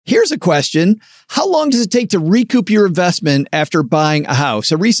Here's a question. How long does it take to recoup your investment after buying a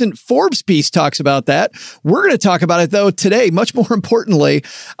house? A recent Forbes piece talks about that. We're going to talk about it, though, today, much more importantly,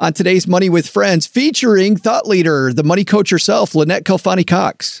 on today's Money with Friends, featuring thought leader, the money coach herself, Lynnette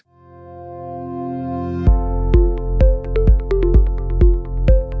Khalfani-Cox.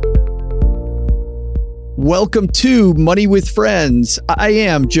 Welcome to Money with Friends. I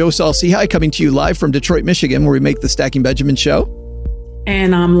am Joe Saul-Sehy, coming to you live from Detroit, Michigan, where we make the Stacking Benjamin show.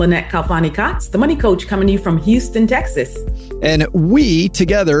 And I'm Lynnette Khalfani-Cox, the money coach, coming to you from Houston, Texas. And we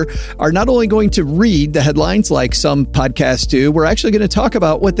together are not only going to read the headlines like some podcasts do, we're actually going to talk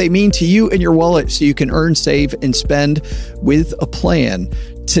about what they mean to you and your wallet so you can earn, save, and spend with a plan.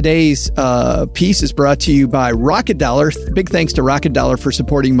 Today's piece is brought to you by Rocket Dollar. Big thanks to Rocket Dollar for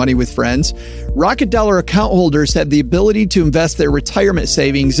supporting Money with Friends. Rocket Dollar account holders have the ability to invest their retirement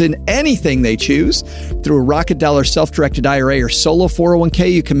savings in anything they choose. Through a Rocket Dollar self-directed IRA or solo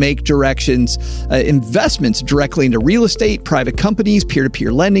 401k, you can make investments directly into real estate, private companies,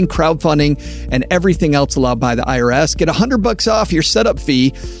 peer-to-peer lending, crowdfunding, and everything else allowed by the IRS. Get $100 off your setup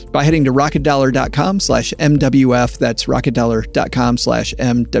fee by heading to rocketdollar.com/MWF. That's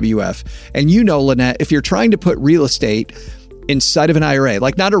rocketdollar.com/MWF. And you know, Lynnette, if you're trying to put real estate inside of an IRA,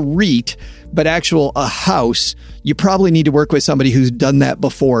 like not a REIT, but a house, you probably need to work with somebody who's done that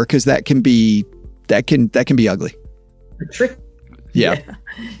before, because that can be ugly. A trick. Yeah.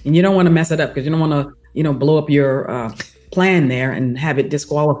 And you don't want to mess it up, because you don't want to, blow up your plan there and have it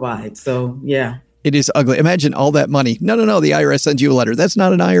disqualified. So, yeah. It is ugly. Imagine all that money. No. The IRS sends you a letter. That's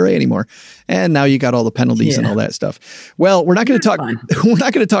not an IRA anymore. And now you got all the penalties and all that stuff. Well, we're not going to talk. We're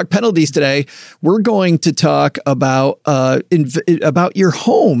not going to talk penalties today. We're going to talk about your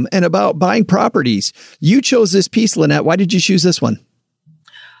home and about buying properties. You chose this piece, Lynnette. Why did you choose this one?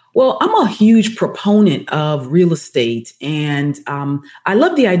 Well, I'm a huge proponent of real estate, and I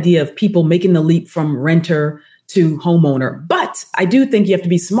love the idea of people making the leap from renter to homeowner. But I do think you have to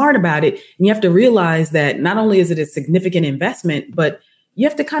be smart about it. And you have to realize that not only is it a significant investment, but you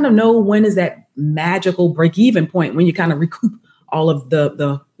have to kind of know when is that magical break-even point when you kind of recoup all of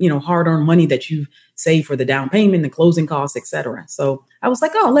the hard-earned money that you've saved for the down payment, the closing costs, et cetera. So I was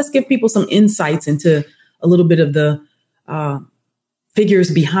like, let's give people some insights into a little bit of the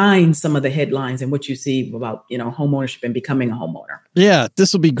figures behind some of the headlines and what you see about, home ownership and becoming a homeowner. Yeah,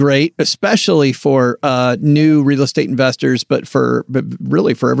 this will be great, especially for new real estate investors, but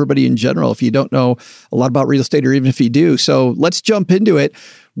really for everybody in general, if you don't know a lot about real estate, or even if you do. So let's jump into it.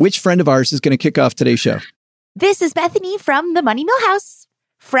 Which friend of ours is going to kick off today's show? This is Bethany from the Money Millhouse.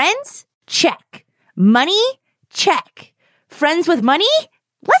 Friends? Check. Money? Check. Friends with money?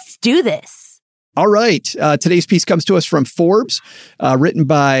 Let's do this. All right. Today's piece comes to us from Forbes, written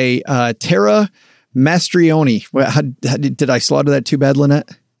by Tara Mastrioni. Did I slaughter that too bad,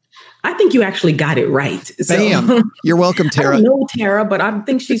 Lynnette? I think you actually got it right. So, bam. You're welcome, Tara. I don't know Tara, but I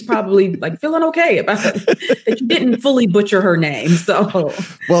think she's probably feeling okay about it, that you didn't fully butcher her name. So,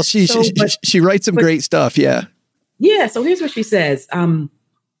 well, she writes some great stuff. Yeah. Yeah. So here's what she says.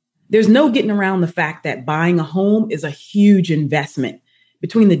 There's no getting around the fact that buying a home is a huge investment.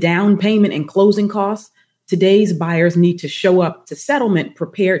 Between the down payment and closing costs, today's buyers need to show up to settlement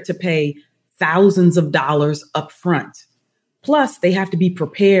prepared to pay thousands of dollars up front. Plus, they have to be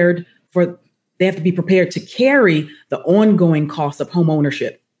prepared to carry the ongoing cost of home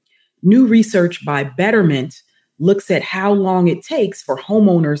ownership. New research by Betterment looks at how long it takes for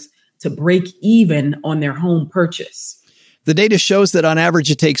homeowners to break even on their home purchase. The data shows that on average,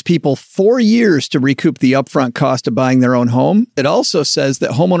 it takes people 4 years to recoup the upfront cost of buying their own home. It also says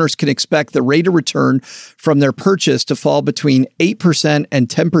that homeowners can expect the rate of return from their purchase to fall between 8% and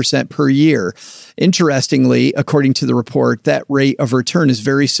 10% per year. Interestingly, according to the report, that rate of return is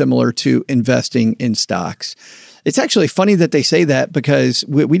very similar to investing in stocks. It's actually funny that they say that, because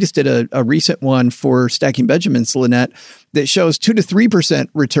we just did a recent one for Stacking Benjamins, Lynnette, that shows 2 to 3%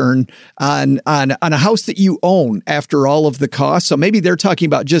 return on a house that you own after all of the costs. So maybe they're talking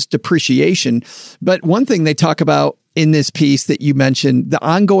about just depreciation. But one thing they talk about in this piece that you mentioned, the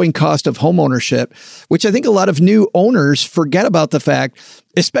ongoing cost of home ownership, which I think a lot of new owners forget about the fact,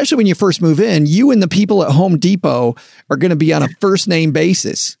 especially when you first move in, you and the people at Home Depot are going to be on a first name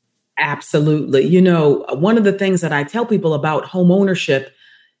basis. Absolutely. One of the things that I tell people about home ownership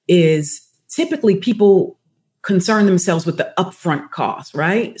is typically people concern themselves with the upfront cost,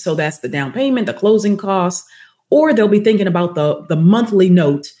 right? So that's the down payment, the closing costs, or they'll be thinking about the monthly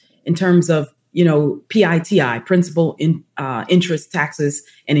note in terms of, PITI, principal, interest, taxes,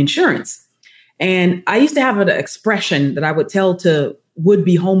 and insurance. And I used to have an expression that I would tell to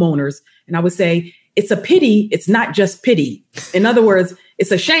would-be homeowners. And I would say, it's a pity. It's not just pity. In other words,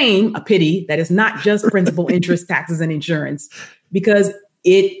 it's a shame, a pity that is not just principal, interest, taxes, and insurance, because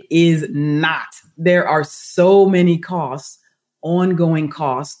it is not. There are so many costs, ongoing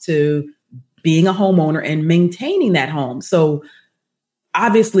costs to being a homeowner and maintaining that home. So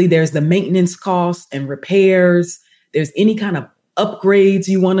obviously there's the maintenance costs and repairs. There's any kind of upgrades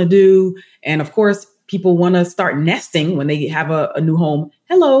you want to do. And of course, people want to start nesting when they have a new home.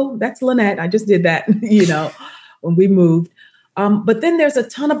 Hello, that's Lynnette. I just did that, when we moved. But then there's a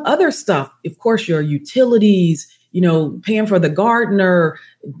ton of other stuff. Of course, your utilities, paying for the gardener.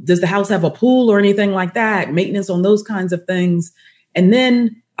 Does the house have a pool or anything like that? Maintenance on those kinds of things. And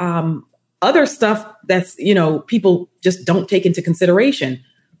then other stuff that's, people just don't take into consideration.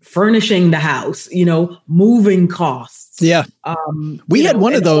 Furnishing the house, moving costs. Yeah. We had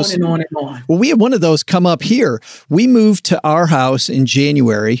one of those. On and on. Well, we had one of those come up here. We moved to our house in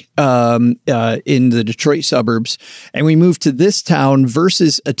January in the Detroit suburbs, and we moved to this town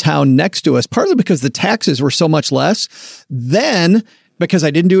versus a town next to us, partly because the taxes were so much less. Then, because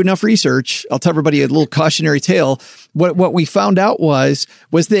I didn't do enough research, I'll tell everybody a little cautionary tale. What we found out was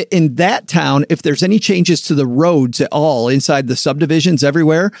that in that town, if there's any changes to the roads at all inside the subdivisions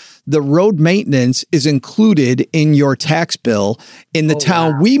everywhere, the road maintenance is included in your tax bill. In the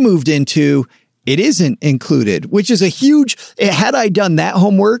town we moved into, it isn't included, which is a huge, had I done that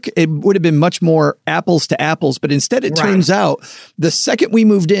homework, it would have been much more apples to apples. But instead, it turns out the second we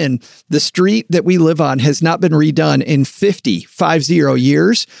moved in, the street that we live on has not been redone in 50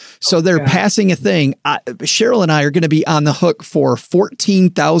 years. So they're passing a thing. Cheryl and I are going to be on the hook for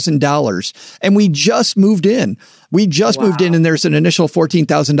 $14,000. And we just moved in. Moved in, and there's an initial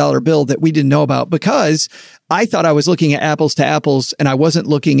 $14,000 bill that we didn't know about because I thought I was looking at apples to apples and I wasn't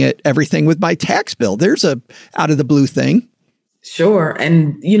looking at everything with my tax bill. There's a out of the blue thing. Sure.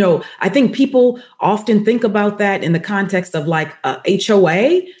 And, I think people often think about that in the context of like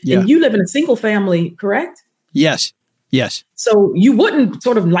HOA. Yeah. And you live in a single family, correct? Yes. So you wouldn't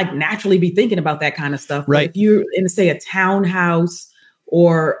sort of like naturally be thinking about that kind of stuff. Right. But if you're in, say, a townhouse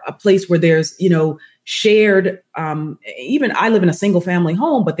or a place where there's, shared, even I live in a single family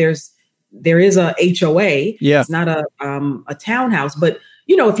home, but there is a HOA. Yeah. It's not a townhouse, but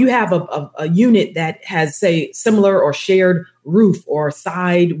if you have a unit that has, say, similar or shared roof or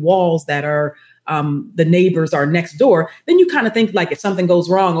side walls that are, the neighbors are next door, then you kind of think like if something goes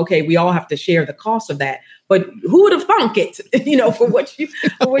wrong, okay, we all have to share the cost of that. But who would have thunk it, for what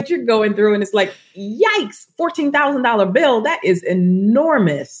you're going through? And it's like, yikes, $14,000 bill. That is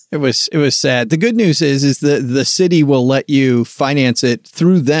enormous. It was sad. The good news is the city will let you finance it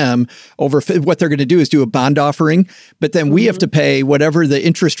through them over what they're going to do is do a bond offering. But then we have to pay whatever the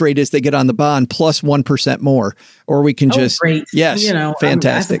interest rate is they get on the bond plus 1% more, or we can just, great. Yes,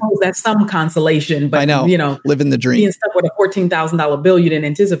 fantastic. I suppose that's some consolation, but I know, living the dream. Being stuck with a $14,000 bill you didn't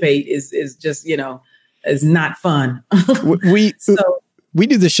anticipate is just, is not fun. We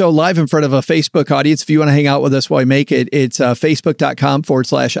do the show live in front of a Facebook audience. If you want to hang out with us while we make it, it's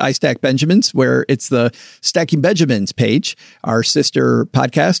facebook.com/iStackBenjamins, where it's the Stacking Benjamins page, our sister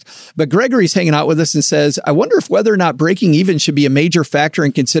podcast. But Gregory's hanging out with us and says, I wonder if whether or not breaking even should be a major factor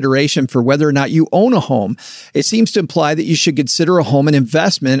in consideration for whether or not you own a home. It seems to imply that you should consider a home an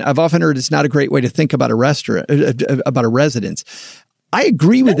investment. I've often heard it's not a great way to think about a residence. I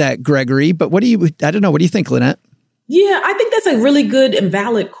agree with that, Gregory, but what do you think, Lynnette? Yeah, I think that's a really good and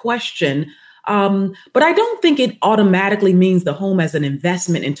valid question. But I don't think it automatically means the home as an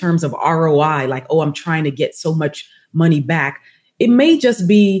investment in terms of ROI, like, I'm trying to get so much money back. It may just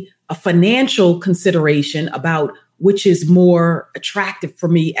be a financial consideration about which is more attractive for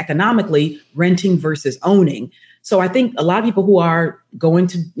me economically, renting versus owning. So I think a lot of people who are going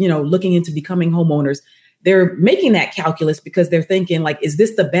to, looking into becoming homeowners, they're making that calculus because they're thinking like, is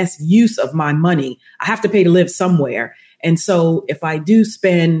this the best use of my money? I have to pay to live somewhere. And so if I do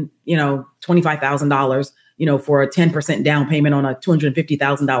spend, $25,000, for a 10% down payment on a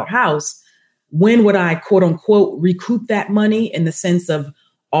 $250,000 house, when would I quote unquote recoup that money in the sense of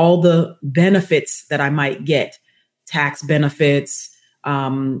all the benefits that I might get? Tax benefits,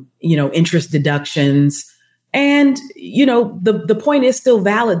 interest deductions. And, the point is still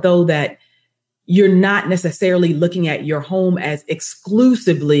valid though, that you're not necessarily looking at your home as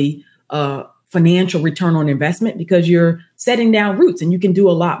exclusively a financial return on investment because you're setting down roots and you can do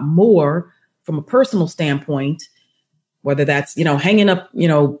a lot more from a personal standpoint, whether that's, hanging up,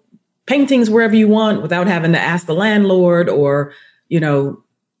 paintings wherever you want without having to ask the landlord or,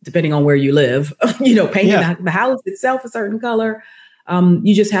 depending on where you live, painting the house itself a certain color.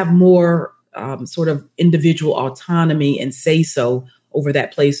 You just have more sort of individual autonomy and say so over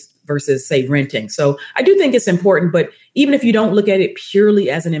that place versus, say, renting. So I do think it's important, but even if you don't look at it purely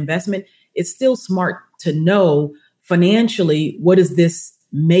as an investment, it's still smart to know financially, what is this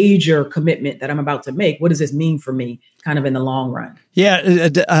major commitment that I'm about to make? What does this mean for me kind of in the long run? Yeah,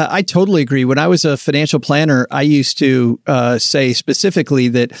 I totally agree. When I was a financial planner, I used to say specifically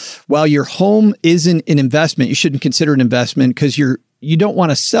that while your home isn't an investment, you shouldn't consider it an investment because you don't want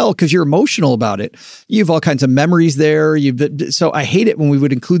to sell because you're emotional about it. You have all kinds of memories there. So I hate it when we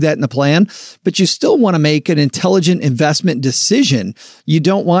would include that in the plan, but you still want to make an intelligent investment decision. You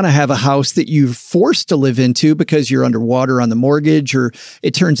don't want to have a house that you're forced to live into because you're underwater on the mortgage, or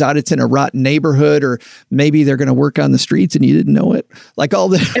it turns out it's in a rotten neighborhood, or maybe they're going to work on the streets and you didn't know it. Like all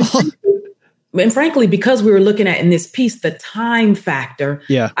the... And frankly, because we were looking at in this piece, the time factor,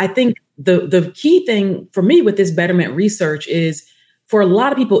 I think the key thing for me with this betterment research is, for a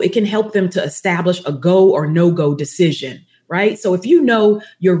lot of people, it can help them to establish a go or no-go decision, right? So if you know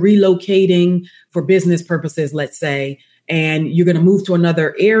you're relocating for business purposes, let's say, and you're going to move to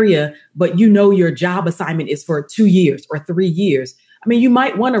another area, but you know your job assignment is for 2 years or 3 years, I mean, you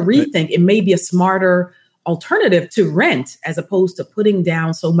might want to rethink. It may be a smarter alternative to rent as opposed to putting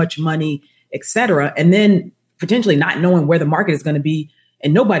down so much money, et cetera, and then potentially not knowing where the market is going to be.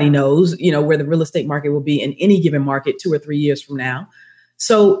 And nobody knows, where the real estate market will be in any given market 2 or 3 years from now.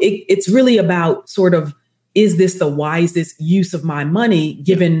 So it's really about sort of, is this the wisest use of my money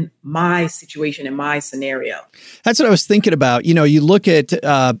given my situation and my scenario? That's what I was thinking about. You look at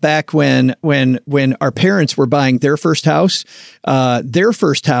back when our parents were buying their first house, my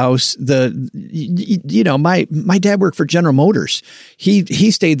dad worked for General Motors.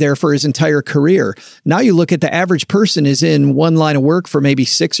 He stayed there for his entire career. Now you look at the average person is in one line of work for maybe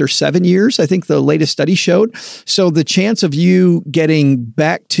 6 or 7 years. I think the latest study showed. So the chance of you getting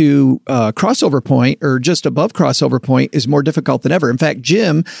back to crossover point or just above crossover point is more difficult than ever. In fact,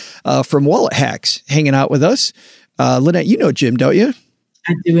 Jim from Wallet Hacks hanging out with us. Lynnette, you know Jim, don't you?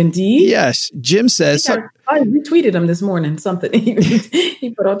 I do indeed. Yes. Jim says... I retweeted him this morning, something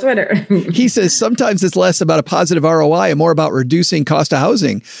he put on Twitter. He says, sometimes it's less about a positive ROI and more about reducing cost of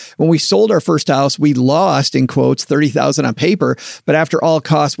housing. When we sold our first house, we lost, in quotes, $30,000 on paper. But after all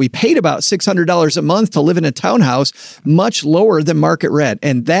costs, we paid about $600 a month to live in a townhouse, much lower than market rent.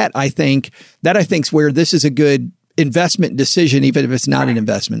 And that I think is where this is a good investment decision, even if it's not an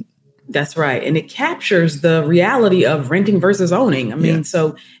investment. That's right. And it captures the reality of renting versus owning. I mean,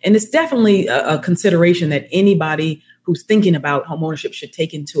 and it's definitely a consideration that anybody who's thinking about home ownership should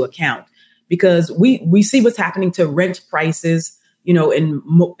take into account, because we see what's happening to rent prices, in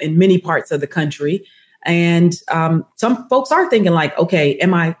many parts of the country. And some folks are thinking like, okay,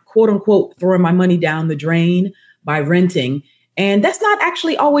 am I quote unquote throwing my money down the drain by renting? And that's not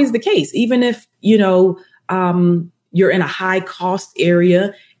actually always the case. Even if, you're in a high cost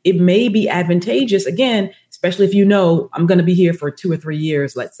area, it may be advantageous, again, especially if I'm going to be here for 2 or 3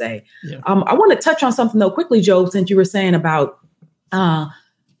 years, let's say. Yeah. I want to touch on something, though, quickly, Joe, since you were saying about, the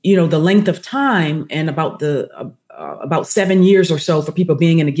length of time and about about 7 years or so for people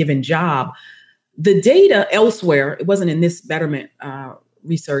being in a given job. The data elsewhere, it wasn't in this betterment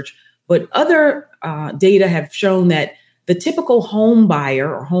research, but other data have shown that the typical home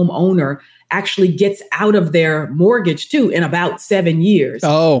buyer or home owner actually gets out of their mortgage too in about 7 years.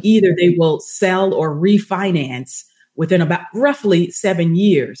 Oh. Either they will sell or refinance within about roughly 7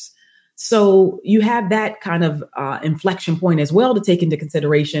 years. So you have that kind of inflection point as well to take into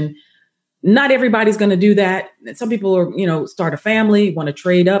consideration. Not everybody's going to do that. Some people are, start a family, want to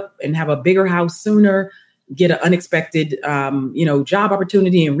trade up and have a bigger house sooner, get an unexpected, job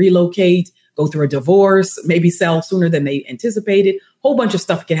opportunity and relocate, go through a divorce, maybe sell sooner than they anticipated. Whole bunch of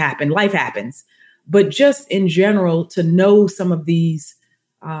stuff can happen. Life happens. But just in general, to know some of these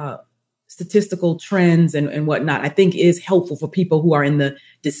statistical trends and whatnot, I think is helpful for people who are in the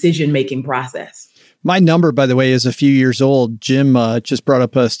decision-making process. My number, by the way, is a few years old. Jim just brought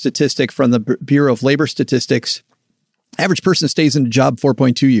up a statistic from the Bureau of Labor Statistics. Average person stays in a job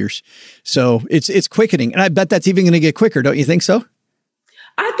 4.2 years. So it's quickening. And I bet that's even going to get quicker. Don't you think so?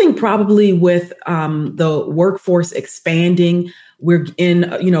 I think probably with the workforce expanding, we're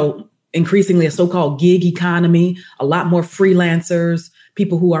in, increasingly a so-called gig economy, a lot more freelancers,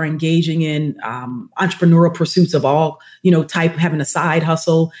 people who are engaging in entrepreneurial pursuits of all, type, having a side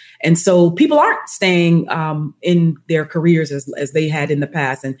hustle. And so people aren't staying in their careers as they had in the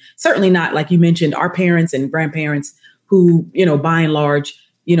past. And certainly not, like you mentioned, our parents and grandparents who, by and large,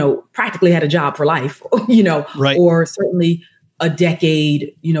 practically had a job for life, right. Or certainly a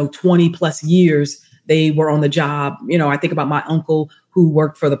decade, 20 plus years, they were on the job. I think about my uncle who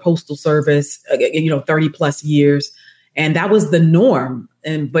worked for the Postal Service, 30 plus years. And that was the norm.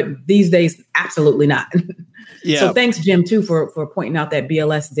 but these days, absolutely not. Yeah. So thanks, Jim, too, for pointing out that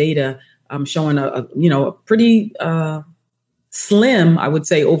BLS data showing a pretty slim, I would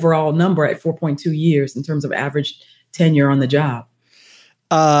say, overall number at 4.2 years in terms of average tenure on the job.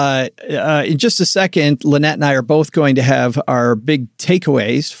 In just a second, Lynnette and I are both going to have our big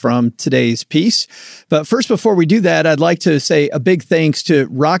takeaways from today's piece. But first, before we do that, I'd like to say a big thanks to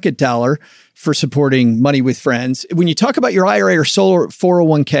Rocket Dollar for supporting Money with Friends. When you talk about your IRA or solo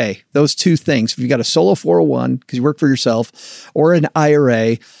 401k, those two things, if you've got a solo 401 because you work for yourself or an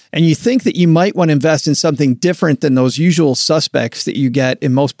IRA, and you think that you might want to invest in something different than those usual suspects that you get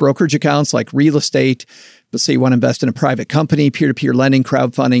in most brokerage accounts like real estate, let's say you want to invest in a private company, peer-to-peer lending,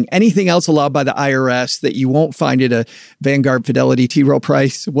 crowdfunding, anything else allowed by the IRS that you won't find at a Vanguard, Fidelity, T. Rowe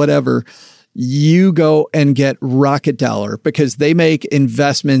Price, whatever, you go and get Rocket Dollar because they make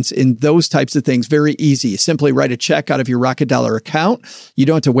investments in those types of things very easy. You simply write a check out of your Rocket Dollar account. You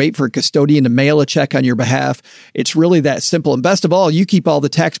don't have to wait for a custodian to mail a check on your behalf. It's really that simple. And best of all, you keep all the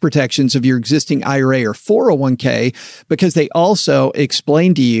tax protections of your existing IRA or 401k because they also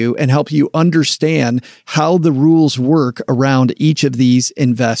explain to you and help you understand how the rules work around each of these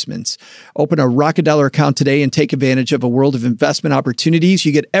investments. Open a Rocket Dollar account today and take advantage of a world of investment opportunities.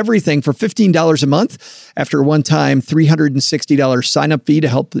 You get everything for $15 a month after a one-time $360 sign-up fee to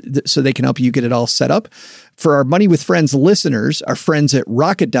help so they can help you get it all set up. For our Money with Friends listeners, our friends at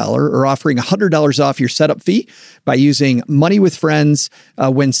Rocket Dollar are offering $100 off your setup fee by using Money with Friends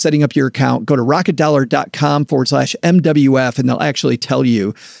when setting up your account. Go to rocketdollar.com/MWF, and they'll actually tell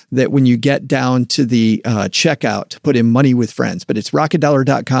you that when you get down to the checkout to put in Money with Friends. But it's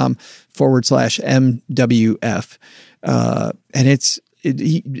rocketdollar.com/MWF. And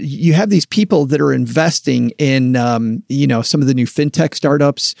you have these people that are investing in, some of the new fintech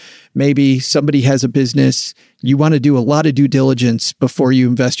startups. Maybe somebody has a business. You want to do a lot of due diligence before you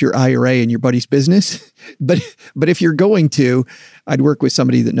invest your IRA in your buddy's business. But if you're going to, I'd work with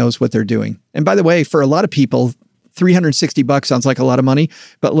somebody that knows what they're doing. And by the way, for a lot of people, $360 sounds like a lot of money,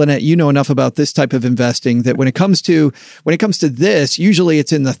 but Lynnette, you know enough about this type of investing that when it comes to this, usually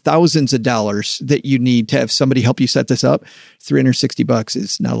it's in the thousands of dollars that you need to have somebody help you set this up. $360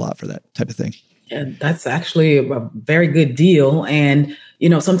 is not a lot for that type of thing. Yeah, that's actually a very good deal. And,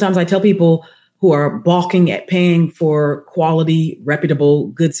 sometimes I tell people who are balking at paying for quality, reputable,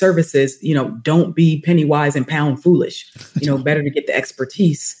 good services, don't be penny wise and pound foolish. Better to get the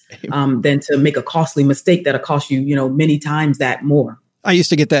expertise than to make a costly mistake that'll cost you, many times that more. I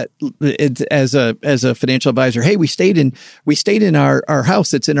used to get that as a financial advisor. Hey, we stayed in our house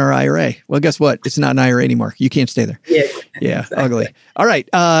that's in our IRA. Well, guess what? It's not an IRA anymore. You can't stay there. Yeah, exactly. Ugly. All right,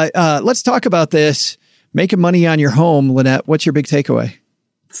 let's talk about this. Making money on your home, Lynnette. What's your big takeaway?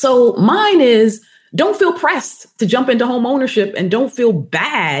 So mine is don't feel pressed to jump into home ownership and don't feel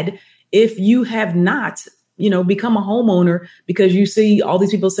bad if you have not, become a homeowner because you see all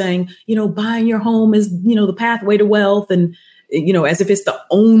these people saying, buying your home is, the pathway to wealth and, as if it's the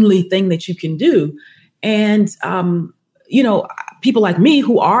only thing that you can do. And, people like me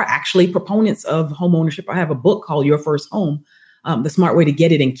who are actually proponents of home ownership. I have a book called Your First Home, The Smart Way to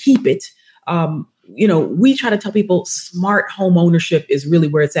Get It and Keep It. We try to tell people smart home ownership is really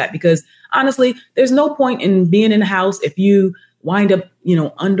where it's at, because honestly, there's no point in being in a house if you wind up,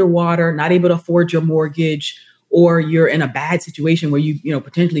 underwater, not able to afford your mortgage, or you're in a bad situation where you,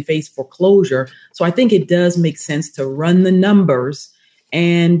 potentially face foreclosure. So I think it does make sense to run the numbers.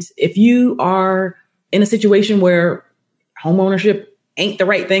 And if you are in a situation where home ownership ain't the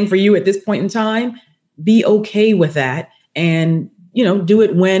right thing for you at this point in time, be okay with that and, do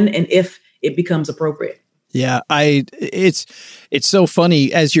it when and if it becomes appropriate. Yeah, it's so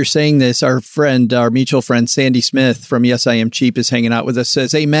funny as you're saying this. Our mutual friend, Sandy Smith from Yes, I Am Cheap is hanging out with us,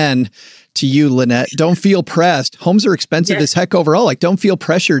 says, amen to you, Lynnette. Don't feel pressed. Homes are expensive as heck overall. Like, don't feel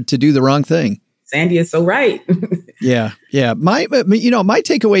pressured to do the wrong thing. Sandy is so right. Yeah. My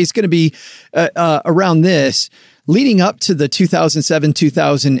takeaway is going to be around this. Leading up to the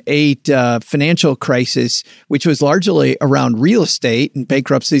 2007-2008 financial crisis, which was largely around real estate and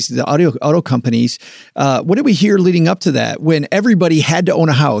bankruptcies of the auto companies, what did we hear leading up to that when everybody had to own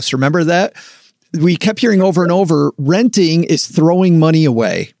a house? Remember that? We kept hearing over and over, renting is throwing money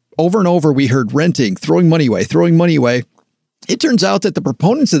away. Over and over, we heard renting, throwing money away. It turns out that the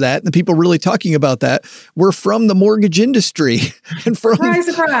proponents of that and the people really talking about that were from the mortgage industry and from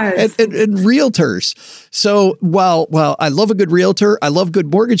surprise. And realtors. So while I love a good realtor, I love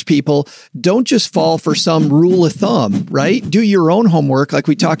good mortgage people, don't just fall for some rule of thumb, right? Do your own homework like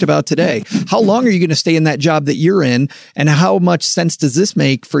we talked about today. How long are you going to stay in that job that you're in? And how much sense does this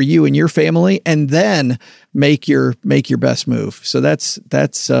make for you and your family? And then make your best move. So that's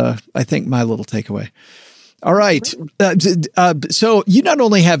I think my little takeaway. All right. So you not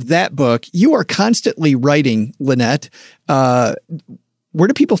only have that book, you are constantly writing, Lynnette. Where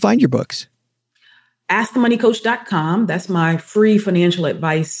do people find your books? AskTheMoneyCoach.com. That's my free financial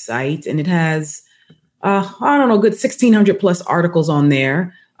advice site. And it has, good 1,600 plus articles on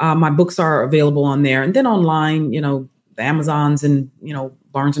there. My books are available on there. And then online, the Amazons and,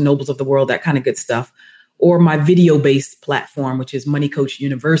 Barnes and Nobles of the world, that kind of good stuff. Or my video-based platform, which is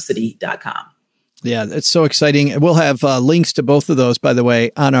MoneyCoachUniversity.com. Yeah, it's so exciting. We'll have links to both of those, by the way,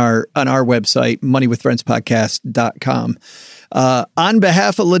 on our website, moneywithfriendspodcast.com. On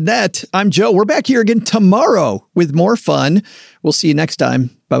behalf of Lynnette, I'm Joe. We're back here again tomorrow with more fun. We'll see you next time.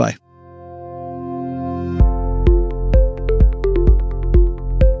 Bye-bye.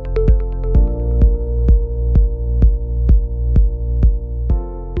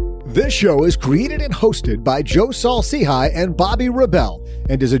 This show is created and hosted by Joe Saul-Sehy and Bobby Rebell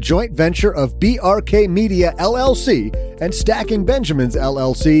and is a joint venture of BRK Media, LLC and Stacking Benjamins,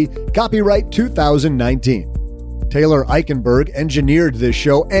 LLC, copyright 2019. Taylor Eichenberg engineered this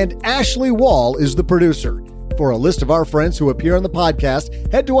show and Ashley Wall is the producer. For a list of our friends who appear on the podcast,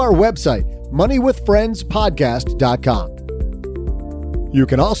 head to our website, moneywithfriendspodcast.com. You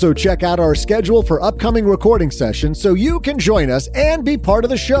can also check out our schedule for upcoming recording sessions so you can join us and be part of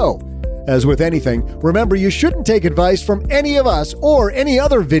the show. As with anything, remember you shouldn't take advice from any of us or any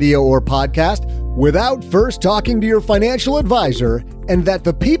other video or podcast without first talking to your financial advisor, and that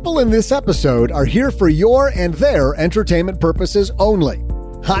the people in this episode are here for your and their entertainment purposes only.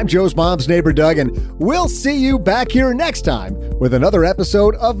 I'm Joe's mom's neighbor, Doug, and we'll see you back here next time with another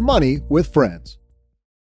episode of Money with Friends.